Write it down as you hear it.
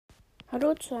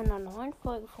Hallo zu einer neuen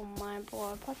Folge von meinem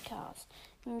Brawl Podcast.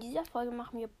 In dieser Folge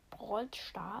machen wir Brawl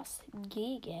Stars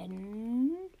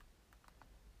gegen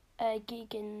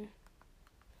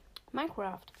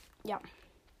Minecraft. Ja,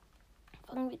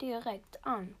 fangen wir direkt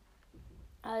an.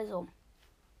 Also,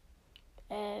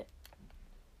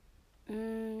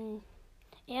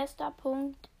 erster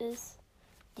Punkt ist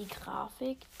die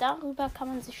Grafik. Darüber kann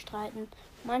man sich streiten.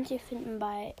 Manche finden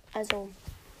bei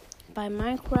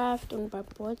Minecraft und bei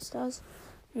Brawl Stars.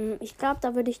 Ich glaube,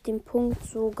 da würde ich den Punkt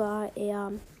sogar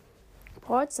eher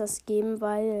Brawl Stars geben,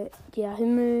 weil der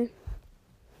Himmel,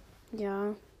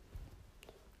 ja,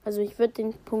 also ich würde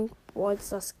den Punkt Brawl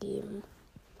Stars geben.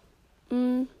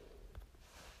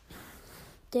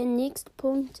 Der nächste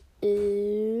Punkt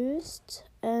ist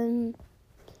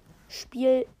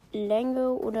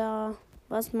Spiellänge oder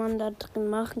was man da drin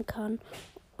machen kann,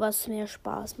 was mehr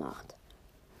Spaß macht.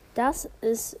 Das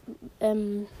ist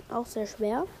auch sehr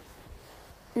schwer.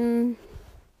 Und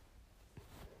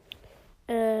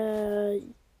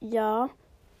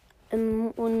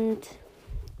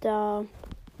da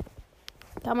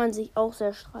kann man sich auch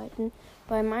sehr streiten.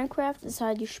 Bei Minecraft ist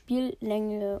halt die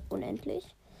Spiellänge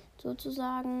unendlich,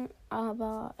 sozusagen.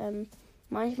 Aber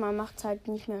manchmal macht es halt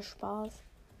nicht mehr Spaß.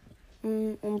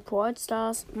 Und Brawl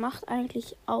Stars macht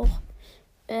eigentlich auch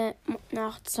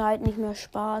nach Zeit nicht mehr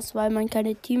Spaß, weil man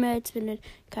keine Teammates findet,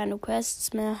 keine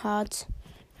Quests mehr hat.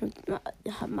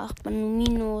 Macht man nur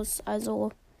Minus.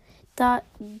 Also da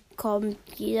bekommt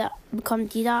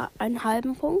jeder einen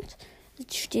halben Punkt.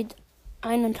 Es steht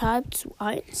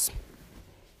 1,5:1.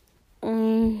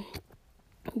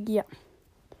 Ja.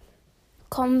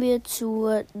 Kommen wir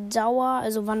zur Dauer,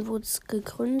 also wann wurde es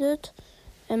gegründet.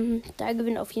 Da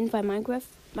gewinnt auf jeden Fall Minecraft.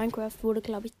 Minecraft wurde,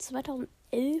 glaube ich,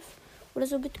 2011 oder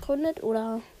so gegründet.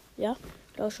 Oder, ja,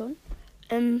 glaube schon.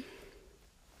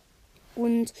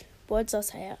 Und Brawl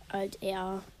Stars halt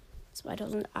eher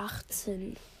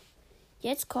 2018.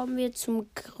 Jetzt kommen wir zum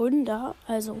Gründer,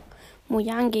 also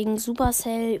Mojang gegen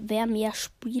Supercell, wer mehr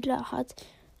Spieler hat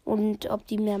und ob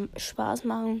die mehr Spaß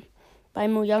machen. Bei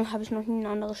Mojang habe ich noch nie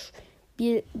ein anderes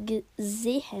Spiel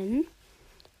gesehen.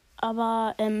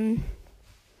 Aber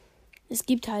es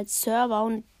gibt halt Server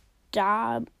und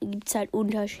da gibt es halt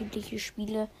unterschiedliche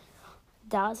Spiele.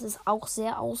 Da ist es auch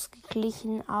sehr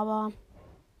ausgeglichen, aber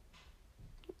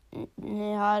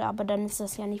dann ist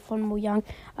das ja nicht von Mojang.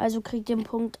 Also kriegt den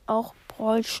Punkt auch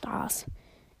Brawl Stars.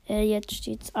 Jetzt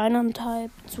steht es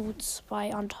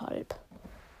 1,5:2,5.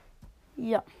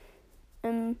 Ja.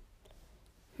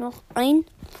 Noch ein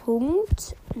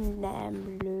Punkt.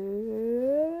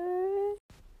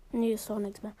 Nee, ist doch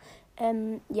nichts mehr.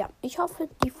 Ja, ich hoffe,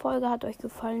 die Folge hat euch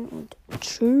gefallen und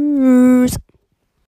tschüss.